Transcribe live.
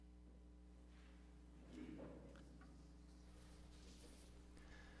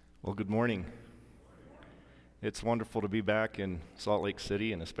Well, good morning. It's wonderful to be back in Salt Lake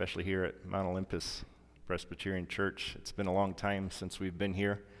City and especially here at Mount Olympus Presbyterian Church. It's been a long time since we've been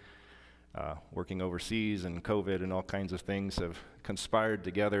here. Working overseas and COVID and all kinds of things have conspired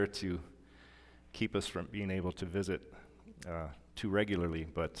together to keep us from being able to visit too regularly,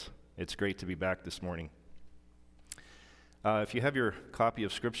 but it's great to be back this morning. If you have your copy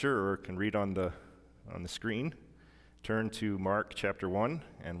of Scripture or can read on the screen, turn to Mark chapter 1,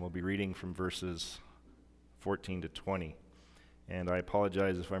 and we'll be reading from verses 14 to 20. And I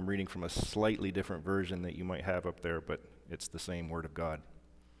apologize if I'm reading from a slightly different version that you might have up there, but it's the same Word of God.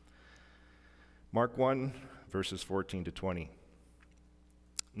 Mark 1, verses 14 to 20.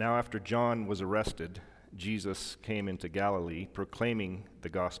 Now after John was arrested, Jesus came into Galilee, proclaiming the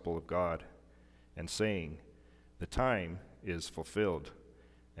gospel of God, and saying, "The time is fulfilled,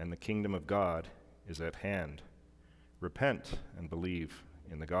 and the kingdom of God is at hand. Repent and believe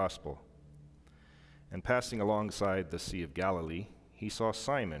in the gospel." And passing alongside the Sea of Galilee, he saw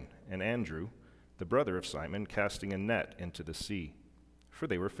Simon and Andrew, the brother of Simon, casting a net into the sea, for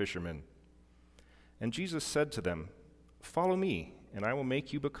they were fishermen. And Jesus said to them, "Follow me, and I will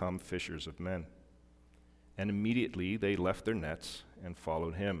make you become fishers of men." And immediately they left their nets and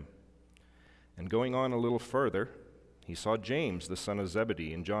followed him. And going on a little further, he saw James, the son of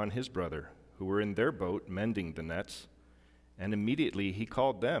Zebedee, and John his brother, who were in their boat mending the nets. And immediately he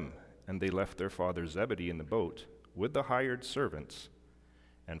called them, and they left their father Zebedee in the boat with the hired servants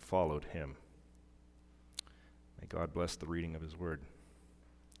and followed him. May God bless the reading of his word.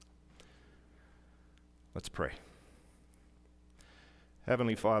 Let's pray.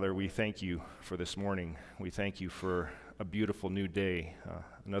 Heavenly Father, we thank you for this morning. We thank you for a beautiful new day,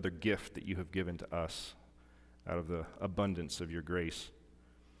 another gift that you have given to us out of the abundance of your grace.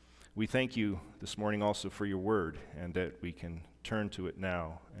 We thank you this morning also for your word and that we can turn to it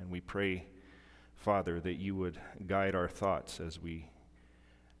now. And we pray, Father, that you would guide our thoughts as we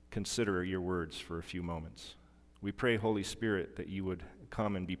consider your words for a few moments. We pray, Holy Spirit, that you would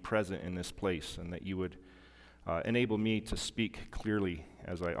come and be present in this place and that you would enable me to speak clearly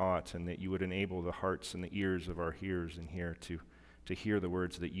as I ought, and that you would enable the hearts and the ears of our hearers in here to hear the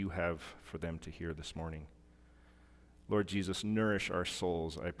words that you have for them to hear this morning. Lord Jesus, nourish our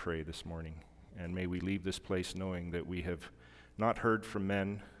souls, I pray, this morning. And may we leave this place knowing that we have not heard from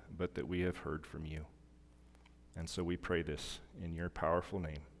men, but that we have heard from you. And so we pray this in your powerful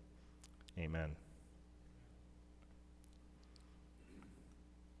name. Amen.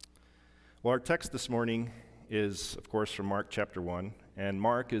 Well, our text this morning is, of course, from Mark chapter 1. And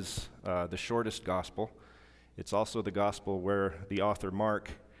Mark is the shortest gospel. It's also the gospel where the author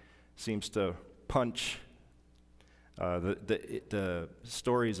Mark seems to punch the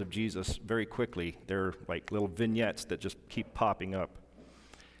stories of Jesus very quickly. They're like little vignettes that just keep popping up.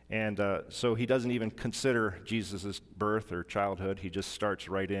 And so he doesn't even consider Jesus' birth or childhood. He just starts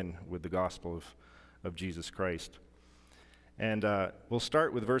right in with the gospel of Jesus Christ. And we'll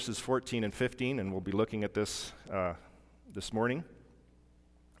start with verses 14 and 15, and we'll be looking at this this morning.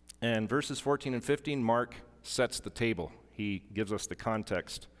 And verses 14 and 15, Mark sets the table. He gives us the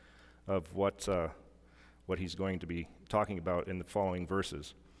context of what he's going to be talking about in the following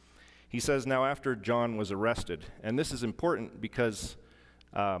verses. He says, "Now after John was arrested," and this is important because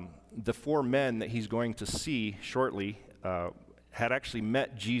the four men that he's going to see shortly had actually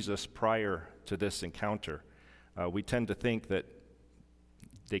met Jesus prior to this encounter. We tend to think that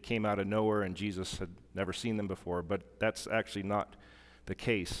they came out of nowhere and Jesus had never seen them before, but that's actually not the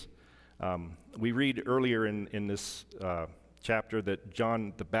case. We read earlier in this chapter that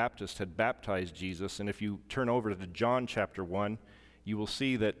John the Baptist had baptized Jesus, and if you turn over to John chapter 1, you will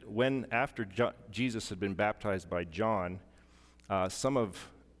see that after Jesus had been baptized by John, some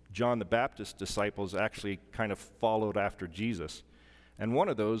of John the Baptist's disciples actually kind of followed after Jesus, and one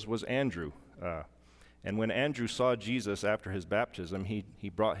of those was Andrew. And when Andrew saw Jesus after his baptism, he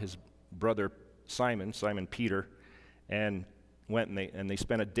brought his brother Simon Peter, and went and they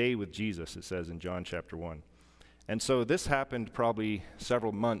spent a day with Jesus, it says in John chapter 1. And so this happened probably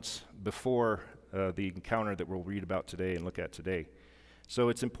several months before the encounter that we'll read about today and look at today. So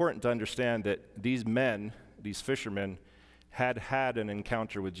it's important to understand that these men, these fishermen, had an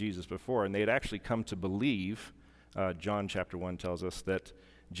encounter with Jesus before, and they had actually come to believe, John chapter 1 tells us, that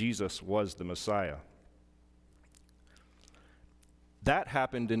Jesus was the Messiah. That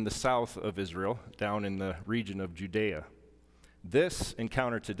happened in the south of Israel, down in the region of Judea. This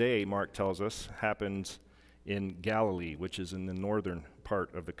encounter today, Mark tells us, happened in Galilee, which is in the northern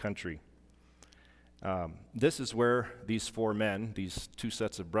part of the country. This is where these four men, these two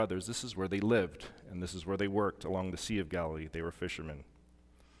sets of brothers, this is where they lived, and this is where they worked along the Sea of Galilee. They were fishermen.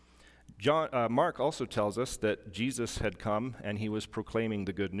 Mark also tells us that Jesus had come and he was proclaiming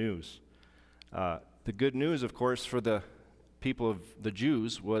the good news. The good news, of course, for the people of the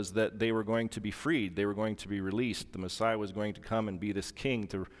Jews was that they were going to be freed. They were going to be released. The Messiah was going to come and be this king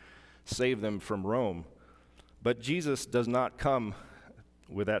to save them from Rome. But Jesus does not come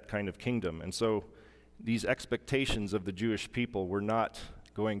with that kind of kingdom. And so these expectations of the Jewish people were not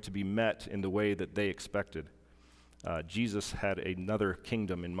going to be met in the way that they expected. Jesus had another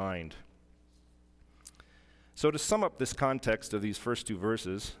kingdom in mind. So to sum up this context of these first two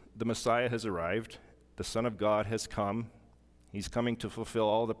verses, the Messiah has arrived. The Son of God has come. He's coming to fulfill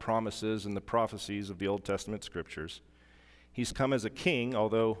all the promises and the prophecies of the Old Testament scriptures. He's come as a king,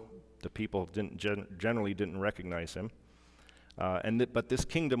 although the people generally didn't recognize him. But this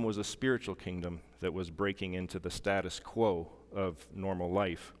kingdom was a spiritual kingdom that was breaking into the status quo of normal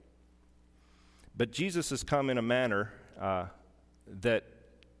life. But Jesus has come in a manner that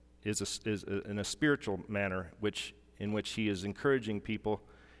is in a spiritual manner, in which he is encouraging people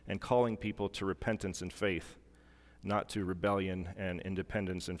and calling people to repentance and faith, not to rebellion and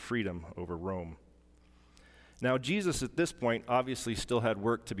independence and freedom over Rome. Now, Jesus at this point obviously still had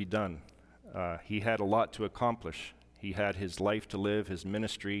work to be done. He had a lot to accomplish. He had his life to live, his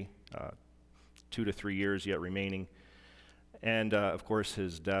ministry, 2 to 3 years yet remaining, and of course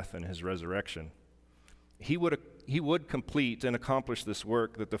his death and his resurrection. He would complete and accomplish this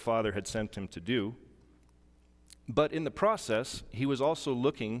work that the Father had sent him to do, but in the process, he was also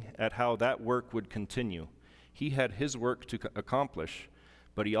looking at how that work would continue. He had his work to accomplish,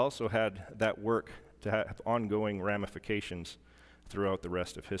 but he also had that work to have ongoing ramifications throughout the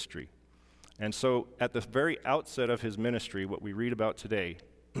rest of history. And so at the very outset of his ministry, what we read about today,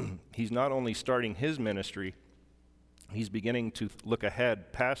 he's not only starting his ministry, he's beginning to look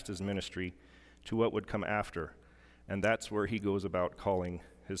ahead past his ministry to what would come after. And that's where he goes about calling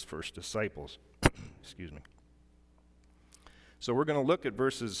his first disciples. Excuse me. So we're going to look at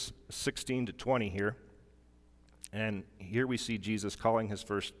verses 16 to 20 here. And here we see Jesus calling his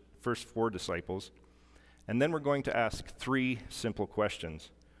first 4 disciples. And then we're going to ask 3 simple questions.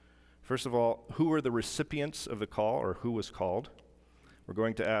 First of all, who were the recipients of the call, or who was called? We're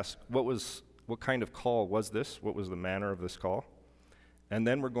going to ask, what kind of call was this? What was the manner of this call? And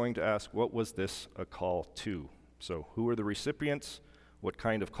then we're going to ask, what was this a call to? So who were the recipients? What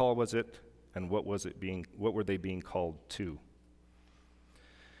kind of call was it? And what were they being called to?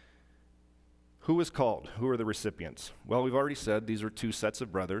 Who was called? Who are the recipients? Well, we've already said these are 2 sets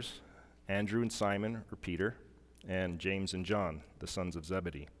of brothers, Andrew and Simon, or Peter, and James and John, the sons of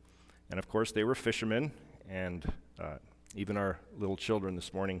Zebedee. And of course, they were fishermen, and even our little children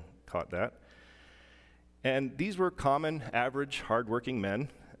this morning caught that. And these were common, average, hardworking men,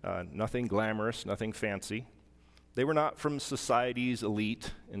 nothing glamorous, nothing fancy. They were not from society's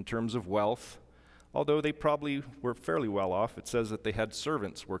elite in terms of wealth, although they probably were fairly well off. It says that they had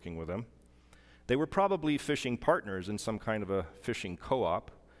servants working with them. They were probably fishing partners in some kind of a fishing co-op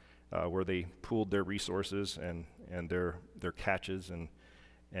where they pooled their resources and their catches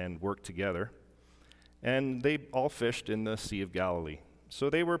and worked together. And they all fished in the Sea of Galilee. So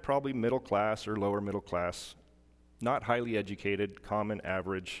they were probably middle class or lower middle class, not highly educated, common,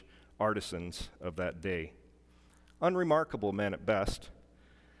 average artisans of that day. Unremarkable men at best.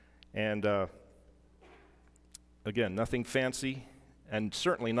 And again, nothing fancy, and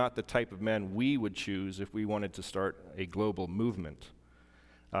certainly not the type of men we would choose if we wanted to start a global movement.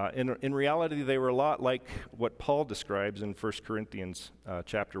 In reality, they were a lot like what Paul describes in 1 Corinthians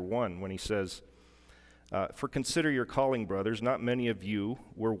chapter 1 when he says, "For consider your calling, brothers, not many of you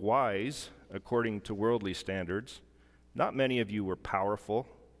were wise according to worldly standards. Not many of you were powerful.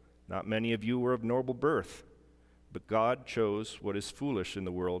 Not many of you were of noble birth. But God chose what is foolish in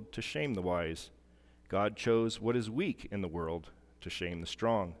the world to shame the wise. God chose what is weak in the world to shame the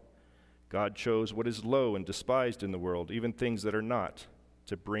strong. God chose what is low and despised in the world, even things that are not,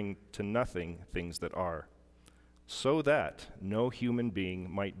 to bring to nothing things that are, so that no human being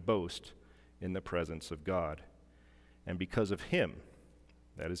might boast in the presence of God. And because of him,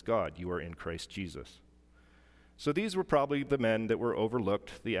 that is God, you are in Christ Jesus." So these were probably the men that were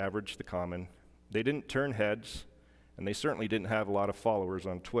overlooked, the average, the common. They didn't turn heads, and they certainly didn't have a lot of followers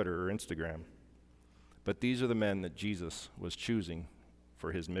on Twitter or Instagram. But these are the men that Jesus was choosing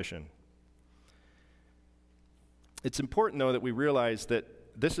for his mission. It's important, though, that we realize that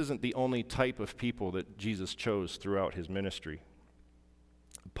this isn't the only type of people that Jesus chose throughout his ministry.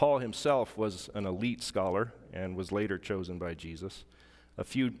 Paul himself was an elite scholar and was later chosen by Jesus. A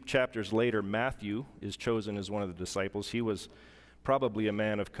few chapters later, Matthew is chosen as one of the disciples. He was probably a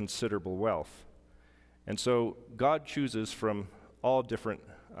man of considerable wealth. And so God chooses from all different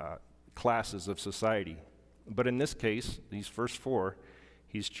classes of society. But in this case, these first four,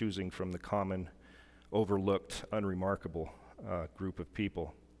 he's choosing from the common, overlooked, unremarkable group of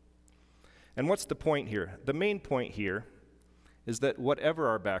people. And what's the point here? The main point here is that whatever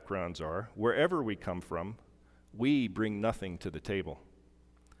our backgrounds are, wherever we come from, we bring nothing to the table.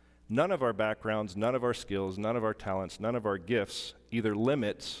 None of our backgrounds, none of our skills, none of our talents, none of our gifts either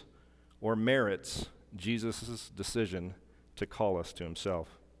limits or merits Jesus' decision to call us to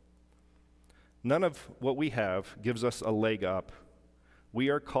himself. None of what we have gives us a leg up. We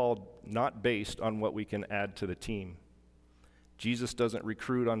are called not based on what we can add to the team. Jesus doesn't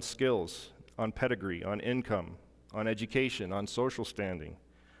recruit on skills, on pedigree, on income, on education, on social standing,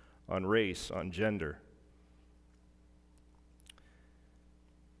 on race, on gender.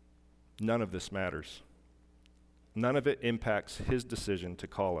 None of this matters. None of it impacts his decision to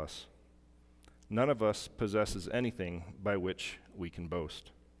call us. None of us possesses anything by which we can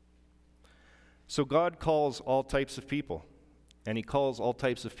boast. So God calls all types of people, and he calls all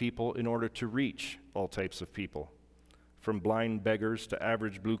types of people in order to reach all types of people, from blind beggars to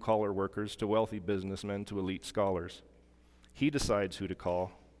average blue-collar workers to wealthy businessmen to elite scholars. He decides who to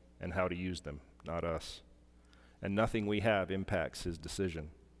call and how to use them, not us. And nothing we have impacts his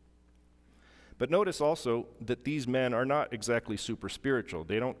decision. But notice also that these men are not exactly super spiritual.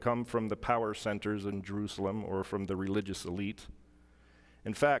 They don't come from the power centers in Jerusalem or from the religious elite.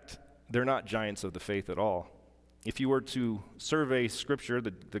 In fact, they're not giants of the faith at all. If you were to survey Scripture,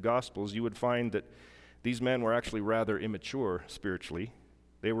 the Gospels, you would find that these men were actually rather immature spiritually.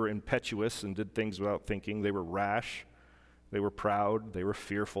 They were impetuous and did things without thinking. They were rash. They were proud. They were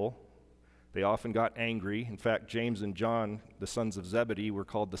fearful. They often got angry. In fact, James and John, the sons of Zebedee, were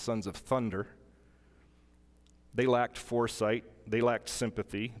called the sons of thunder. They lacked foresight. They lacked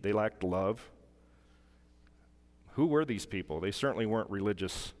sympathy. They lacked love. Who were these people? They certainly weren't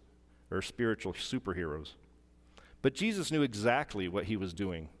religious or spiritual superheroes. But Jesus knew exactly what he was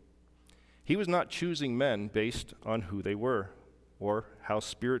doing. He was not choosing men based on who they were or how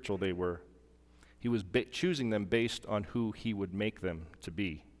spiritual they were. He was choosing them based on who he would make them to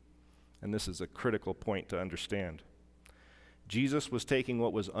be. And this is a critical point to understand. Jesus was taking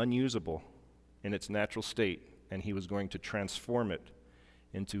what was unusable in its natural state, and he was going to transform it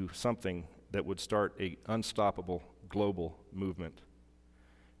into something that would start an unstoppable global movement.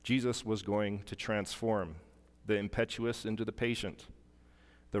 Jesus was going to transform the impetuous into the patient,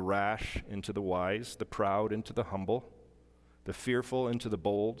 the rash into the wise, the proud into the humble, the fearful into the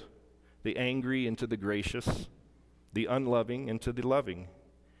bold, the angry into the gracious, the unloving into the loving.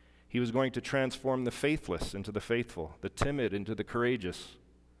 He was going to transform the faithless into the faithful, the timid into the courageous,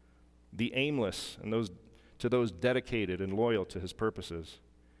 the aimless and those dedicated and loyal to his purposes.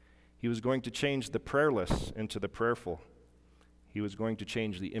 He was going to change the prayerless into the prayerful. He was going to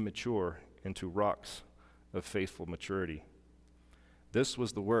change the immature into rocks of faithful maturity. This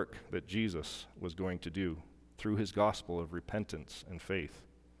was the work that Jesus was going to do through his gospel of repentance and faith.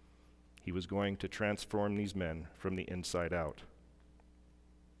 He was going to transform these men from the inside out.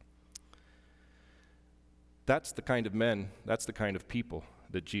 That's the kind of men, that's the kind of people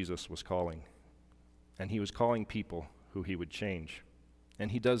that Jesus was calling. And he was calling people who he would change.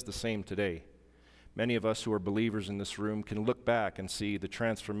 And he does the same today. Many of us who are believers in this room can look back and see the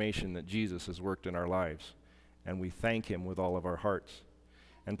transformation that Jesus has worked in our lives. And we thank him with all of our hearts.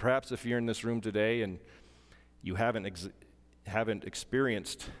 And perhaps if you're in this room today and you haven't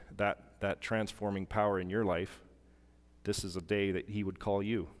experienced that transforming power in your life, this is a day that he would call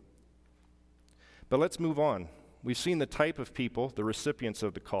you. But let's move on. We've seen the type of people, the recipients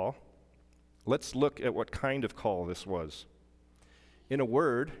of the call. Let's look at what kind of call this was. In a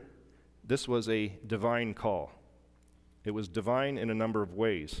word, this was a divine call. It was divine in a number of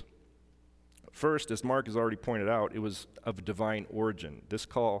ways. First, as Mark has already pointed out, it was of divine origin. This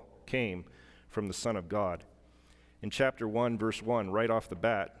call came from the Son of God. In chapter 1, verse 1, right off the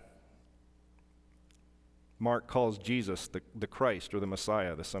bat, Mark calls Jesus the Christ, or the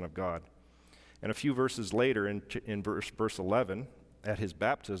Messiah, the Son of God. And a few verses later, in verse 11, at his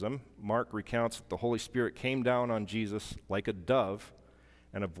baptism, Mark recounts that the Holy Spirit came down on Jesus like a dove,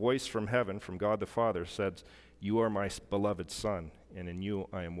 and a voice from heaven, from God the Father, said, "You are my beloved Son, and in you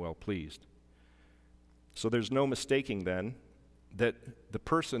I am well pleased." So there's no mistaking then that the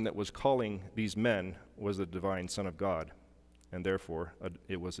person that was calling these men was the divine Son of God, and therefore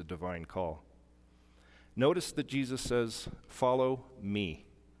it was a divine call. Notice that Jesus says, "Follow me."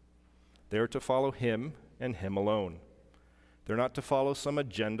 They're to follow him and him alone. They're not to follow some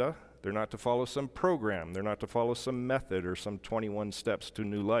agenda. They're not to follow some program. They're not to follow some method or some 21 steps to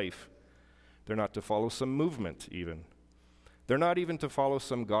new life. They're not to follow some movement even. They're not even to follow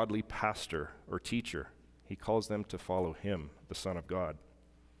some godly pastor or teacher. He calls them to follow him, the Son of God.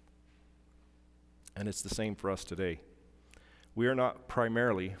 And it's the same for us today. We are not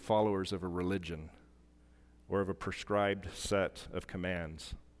primarily followers of a religion or of a prescribed set of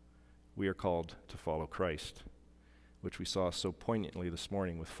commands. We are called to follow Christ, which we saw so poignantly this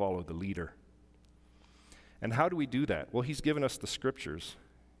morning with follow the leader. And how do we do that? Well, he's given us the scriptures,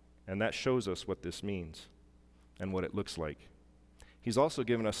 and that shows us what this means and what it looks like. He's also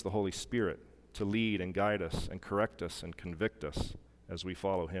given us the Holy Spirit to lead and guide us and correct us and convict us as we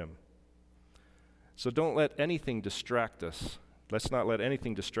follow him. So don't let anything distract us. Let's not let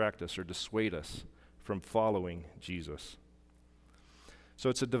anything distract us or dissuade us from following Jesus. So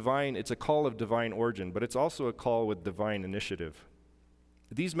it's a call of divine origin, but it's also a call with divine initiative.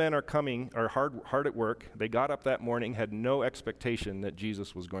 These men are hard at work. They got up that morning, had no expectation that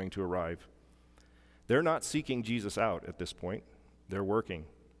Jesus was going to arrive. They're not seeking Jesus out at this point. They're working.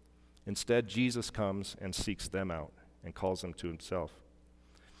 Instead, Jesus comes and seeks them out and calls them to himself.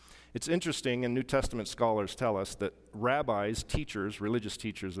 It's interesting, and New Testament scholars tell us that rabbis, teachers, religious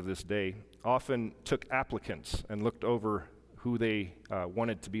teachers of this day, often took applicants and looked over who they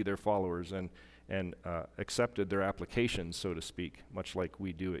wanted to be their followers and accepted their applications, so to speak, much like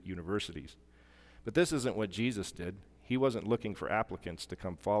we do at universities. But this isn't what Jesus did. He wasn't looking for applicants to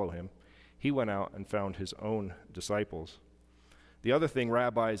come follow him. He went out and found his own disciples. The other thing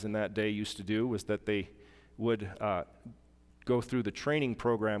rabbis in that day used to do was that they would go through the training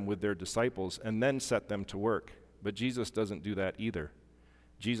program with their disciples and then set them to work. But Jesus doesn't do that either.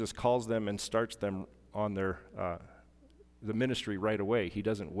 Jesus calls them and starts them on the ministry right away. He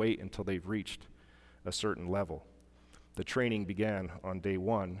doesn't wait until they've reached a certain level. The training began on day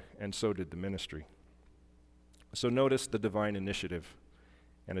one, and so did the ministry. So notice the divine initiative,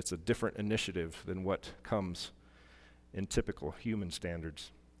 and it's a different initiative than what comes in typical human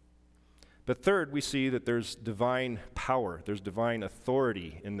standards. But third, we see that there's divine power, there's divine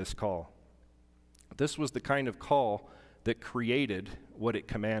authority in this call. This was the kind of call that created what it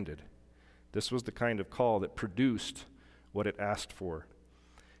commanded. This was the kind of call that produced what it asked for.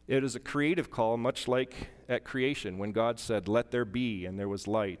 It is a creative call, much like at creation, when God said, "Let there be," and there was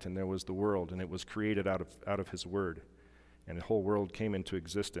light, and there was the world, and it was created out of his word, and the whole world came into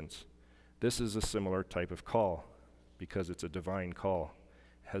existence. This is a similar type of call, because it's a divine call.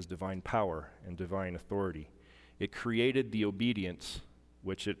 It has divine power and divine authority. It created the obedience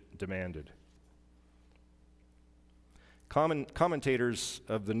which it demanded. Commentators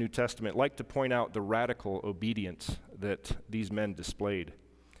of the New Testament like to point out the radical obedience that these men displayed,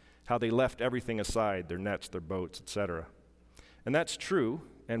 how they left everything aside, their nets, their boats, etc. And that's true,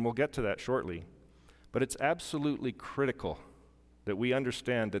 and we'll get to that shortly, but it's absolutely critical that we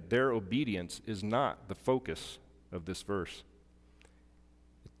understand that their obedience is not the focus of this verse.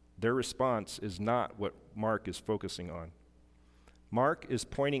 Their response is not what Mark is focusing on. Mark is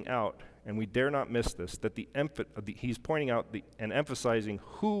pointing out, and we dare not miss this, that he's pointing out and emphasizing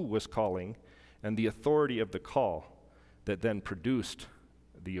who was calling and the authority of the call that then produced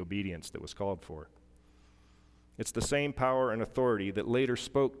the obedience that was called for. It's the same power and authority that later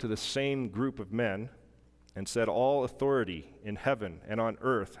spoke to the same group of men and said, "All authority in heaven and on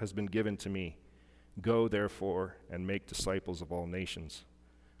earth has been given to me. Go, therefore, and make disciples of all nations,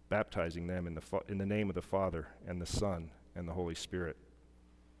 baptizing them in the name of the Father and the Son and the Holy Spirit."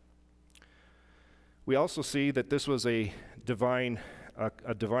 We also see that this was a divine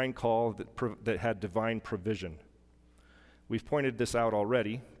call that had divine provision. We've pointed this out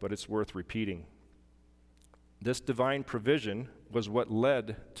already, but it's worth repeating. This divine provision was what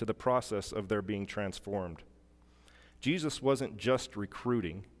led to the process of their being transformed. Jesus wasn't just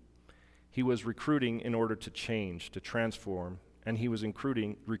recruiting. He was recruiting in order to change, to transform, and he was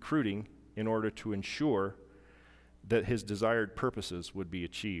recruiting in order to ensure that his desired purposes would be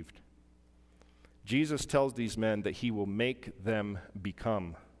achieved. Jesus tells these men that he will make them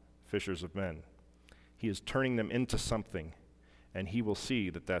become fishers of men. He is turning them into something, and he will see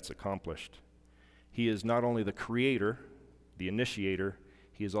that that's accomplished. He is not only the creator, the initiator,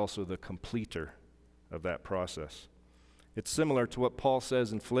 he is also the completer of that process. It's similar to what Paul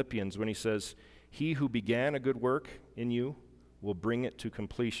says in Philippians when he says, "He who began a good work in you will bring it to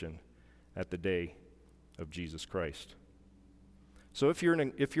completion at the day of Jesus Christ." So if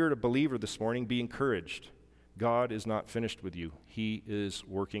you're a believer this morning, be encouraged. God is not finished with you. He is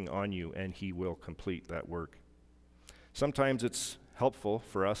working on you, and he will complete that work. Sometimes it's helpful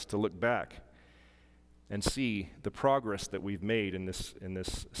for us to look back and see the progress that we've made in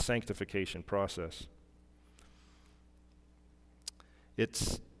this sanctification process.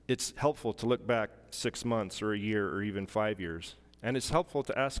 It's It's helpful to look back 6 months or a year or even 5 years, and it's helpful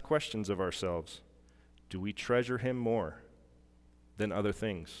to ask questions of ourselves. Do we treasure him more than other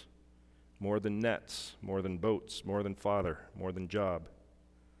things? More than nets, more than boats, more than father, more than job?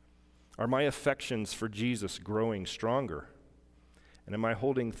 Are my affections for Jesus growing stronger? And am I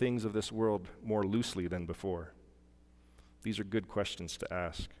holding things of this world more loosely than before? These are good questions to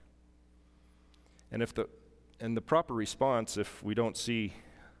ask. And the proper response, if we don't see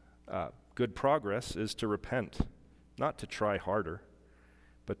good progress, is to repent, not to try harder,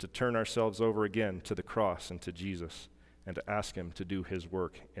 but to turn ourselves over again to the cross and to Jesus and to ask him to do his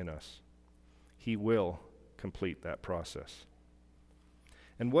work in us. He will complete that process.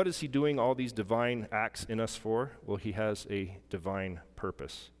 And what is he doing all these divine acts in us for? Well, he has a divine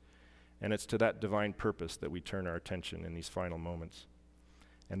purpose. And it's to that divine purpose that we turn our attention in these final moments.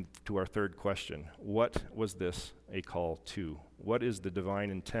 And to our third question, what was this a call to? What is the divine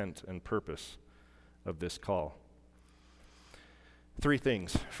intent and purpose of this call? 3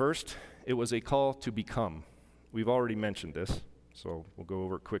 things. First, it was a call to become. We've already mentioned this, so we'll go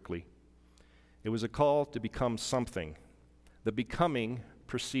over it quickly. It was a call to become something. The becoming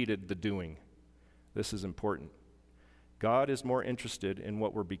preceded the doing. This is important. God is more interested in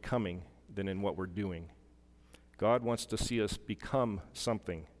what we're becoming than in what we're doing. God wants to see us become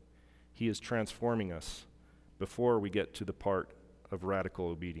something. He is transforming us before we get to the part of radical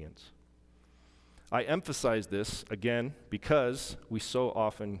obedience. I emphasize this, again, because we so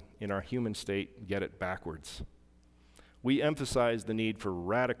often, in our human state, get it backwards. We emphasize the need for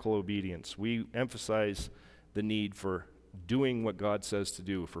radical obedience. We emphasize the need for doing what God says to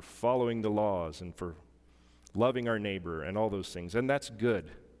do, for following the laws, and for loving our neighbor, and all those things. And that's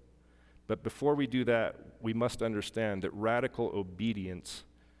good. But before we do that, we must understand that radical obedience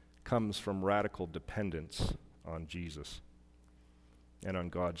comes from radical dependence on Jesus and on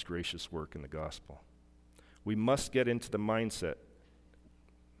God's gracious work in the gospel. We must get into the mindset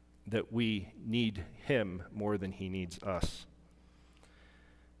that we need him more than he needs us.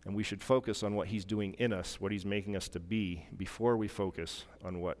 And we should focus on what he's doing in us, what he's making us to be, before we focus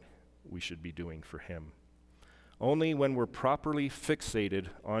on what we should be doing for him. Only when we're properly fixated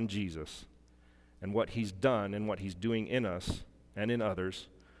on Jesus and what he's done and what he's doing in us and in others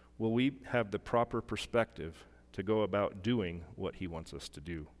will we have the proper perspective to go about doing what he wants us to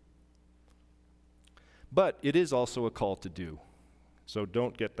do. But it is also a call to do. So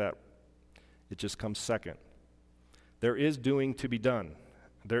don't get that. It just comes second. There is doing to be done.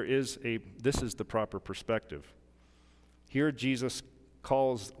 This is the proper perspective. Here Jesus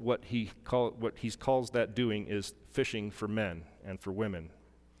calls what he calls that doing is fishing for men and for women.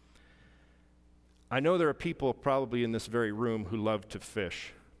 I know there are people probably in this very room who love to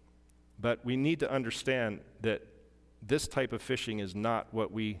fish, but we need to understand that this type of fishing is not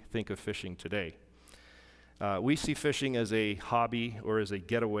what we think of fishing today. We see fishing as a hobby or as a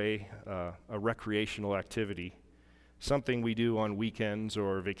getaway, a recreational activity, something we do on weekends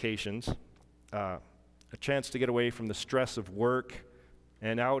or vacations, a chance to get away from the stress of work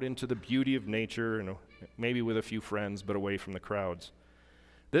and out into the beauty of nature, and maybe with a few friends, but away from the crowds.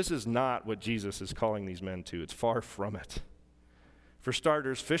 This is not what Jesus is calling these men to. It's far from it. For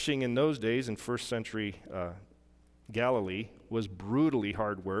starters, fishing in those days in first century Galilee was brutally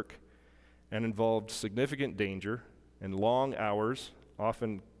hard work and involved significant danger and long hours,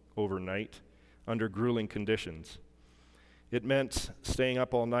 often overnight, under grueling conditions. It meant staying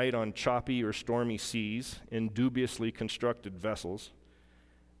up all night on choppy or stormy seas in dubiously constructed vessels,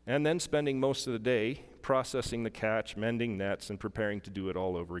 and then spending most of the day processing the catch, mending nets, and preparing to do it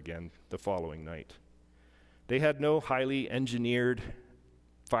all over again the following night. They had no highly engineered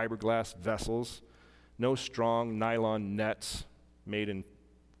fiberglass vessels, no strong nylon nets made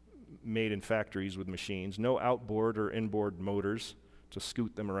in factories with machines, no outboard or inboard motors to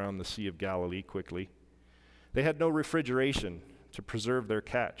scoot them around the Sea of Galilee quickly. They had no refrigeration to preserve their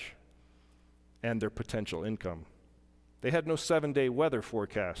catch and their potential income. They had no 7-day weather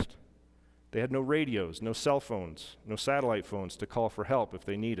forecast. They had no radios, no cell phones, no satellite phones to call for help if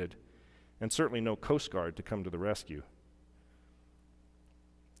they needed, and certainly no Coast Guard to come to the rescue.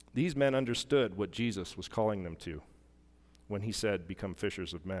 These men understood what Jesus was calling them to when he said, "Become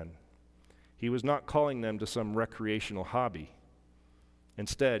fishers of men." He was not calling them to some recreational hobby.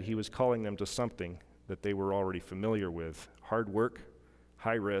 Instead, he was calling them to something that they were already familiar with: hard work,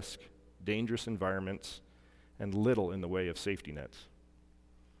 high risk, dangerous environments, and little in the way of safety nets.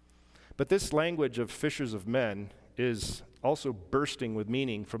 But this language of fishers of men is also bursting with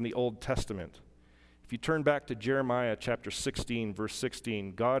meaning from the Old Testament. If you turn back to Jeremiah chapter 16, verse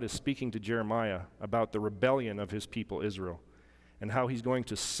 16, God is speaking to Jeremiah about the rebellion of his people Israel. and how he's going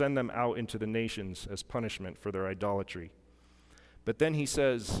to send them out into the nations as punishment for their idolatry. But then he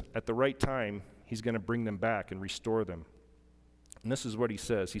says, at the right time, he's going to bring them back and restore them. And this is what he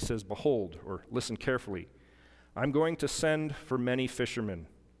says. He says, "Behold," or listen carefully, "I'm going to send for many fishermen,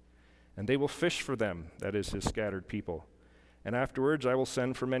 and they will fish for them," that is his scattered people. "And afterwards I will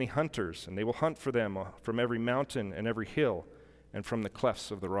send for many hunters, and they will hunt for them from every mountain and every hill, and from the clefts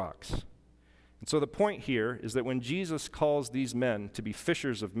of the rocks." And so the point here is that when Jesus calls these men to be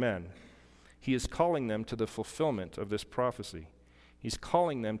fishers of men, he is calling them to the fulfillment of this prophecy. He's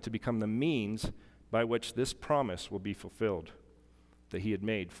calling them to become the means by which this promise will be fulfilled that he had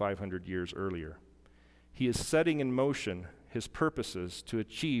made 500 years earlier. He is setting in motion his purposes to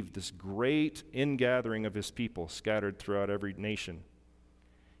achieve this great ingathering of his people scattered throughout every nation.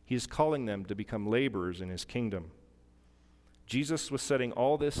 He is calling them to become laborers in his kingdom. Jesus was setting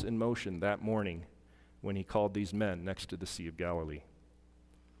all this in motion that morning when he called these men next to the Sea of Galilee.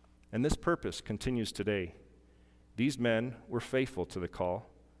 And this purpose continues today. These men were faithful to the call,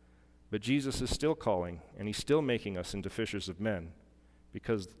 but Jesus is still calling, and he's still making us into fishers of men,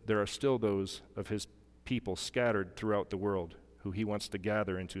 because there are still those of his people scattered throughout the world who he wants to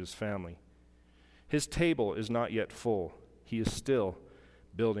gather into his family. His table is not yet full. He is still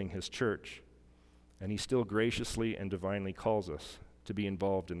building his church, and he still graciously and divinely calls us to be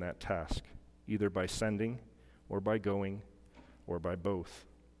involved in that task, either by sending or by going or by both.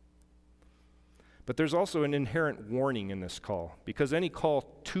 But there's also an inherent warning in this call, because any call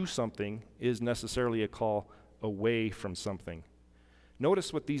to something is necessarily a call away from something.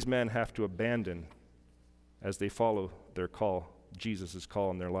 Notice what these men have to abandon as they follow their call, Jesus' call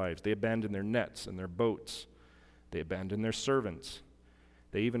in their lives. They abandon their nets and their boats. They abandon their servants.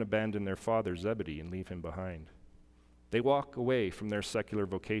 They even abandon their father Zebedee and leave him behind. They walk away from their secular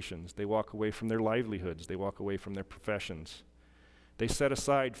vocations. They walk away from their livelihoods. They walk away from their professions. They set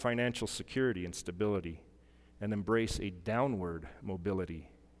aside financial security and stability and embrace a downward mobility,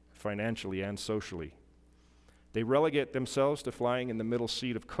 financially and socially. They relegate themselves to flying in the middle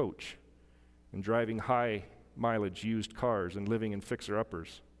seat of coach and driving high mileage used cars and living in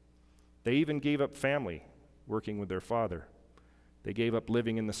fixer-uppers. They even gave up family, working with their father. They gave up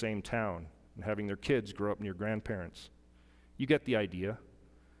living in the same town and having their kids grow up near grandparents. You get the idea.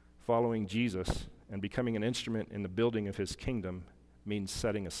 Following Jesus and becoming an instrument in the building of his kingdom means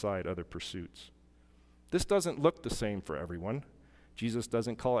setting aside other pursuits. This doesn't look the same for everyone. Jesus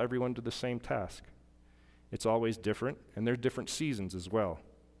doesn't call everyone to the same task. It's always different, and there are different seasons as well.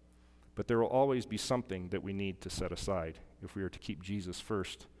 But there will always be something that we need to set aside if we are to keep Jesus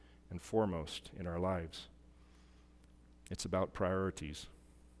first and foremost in our lives. It's about priorities.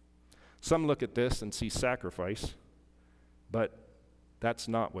 Some look at this and see sacrifice, but that's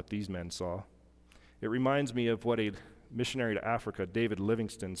not what these men saw. It reminds me of what a missionary to Africa, David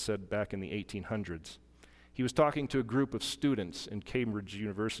Livingstone, said back in the 1800s. He was talking to a group of students in Cambridge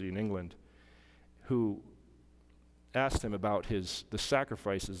University in England who asked him about the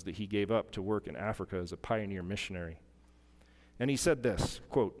sacrifices that he gave up to work in Africa as a pioneer missionary. And he said this,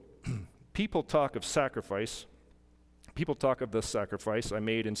 quote, People talk of the sacrifice I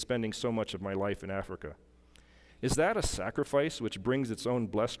made in spending so much of my life in Africa. Is that a sacrifice which brings its own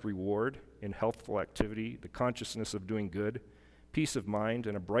blessed reward in healthful activity, the consciousness of doing good, peace of mind,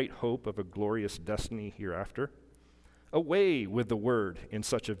 and a bright hope of a glorious destiny hereafter? Away with the word in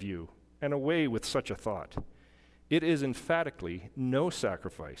such a view, and away with such a thought. It is emphatically no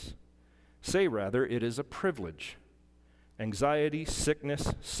sacrifice. Say rather, it is a privilege. Anxiety,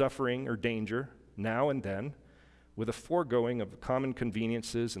 sickness, suffering, or danger, now and then, with a foregoing of common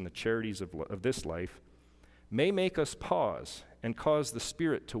conveniences and the charities of this life, may make us pause and cause the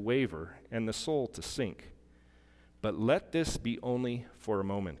spirit to waver and the soul to sink. But let this be only for a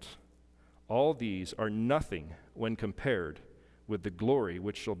moment. All these are nothing when compared with the glory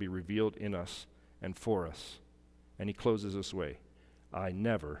which shall be revealed in us and for us. And he closes this way, I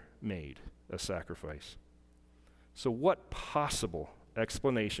never made a sacrifice. So what possible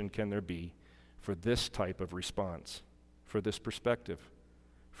explanation can there be for this type of response, for this perspective,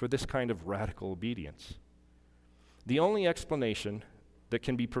 for this kind of radical obedience? The only explanation that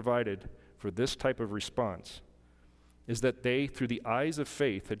can be provided for this type of response is that they, through the eyes of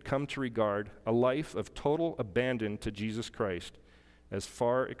faith, had come to regard a life of total abandon to Jesus Christ as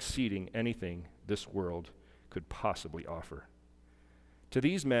far exceeding anything this world could possibly offer. To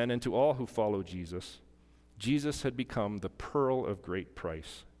these men and to all who follow Jesus, Jesus had become the pearl of great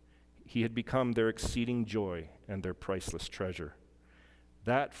price. He had become their exceeding joy and their priceless treasure,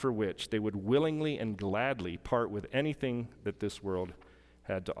 that for which they would willingly and gladly part with anything that this world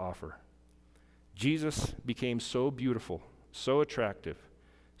had to offer. Jesus became so beautiful so attractive,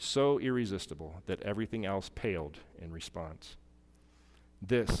 so irresistible that everything else paled in response.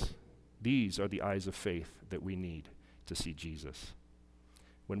 These are the eyes of faith that we need to see Jesus.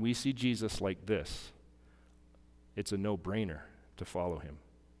 When we see Jesus like this, it's a no-brainer to follow him.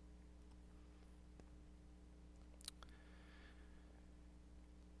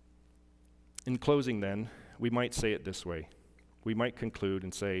 In closing then, we might say it this way. We might conclude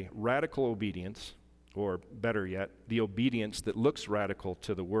and say, radical obedience, or better yet, the obedience that looks radical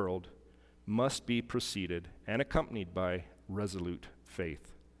to the world, must be preceded and accompanied by resolute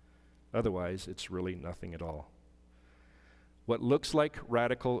faith. Otherwise, it's really nothing at all. What looks like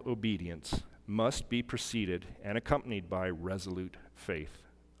radical obedience must be preceded and accompanied by resolute faith.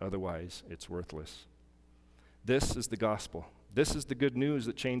 Otherwise, it's worthless. This is the gospel. This is the good news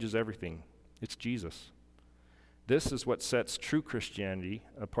that changes everything. It's Jesus. This is what sets true Christianity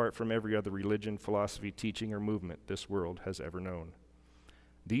apart from every other religion, philosophy, teaching, or movement this world has ever known.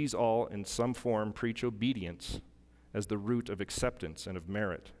 These all, in some form, preach obedience as the root of acceptance and of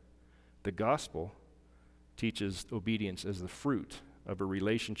merit. The gospel teaches obedience as the fruit of a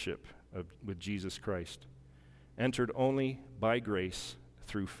relationship with Jesus Christ, entered only by grace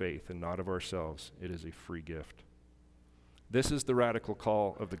through faith and not of ourselves. It is a free gift. This is the radical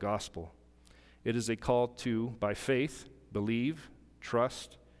call of the gospel. It is a call to, by faith, believe,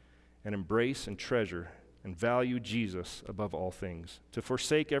 trust, and embrace and treasure and value Jesus above all things, to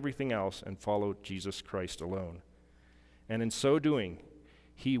forsake everything else and follow Jesus Christ alone. And in so doing,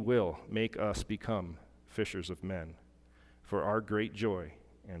 he will make us become fishers of men for our great joy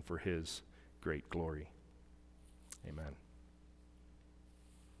and for his great glory. Amen.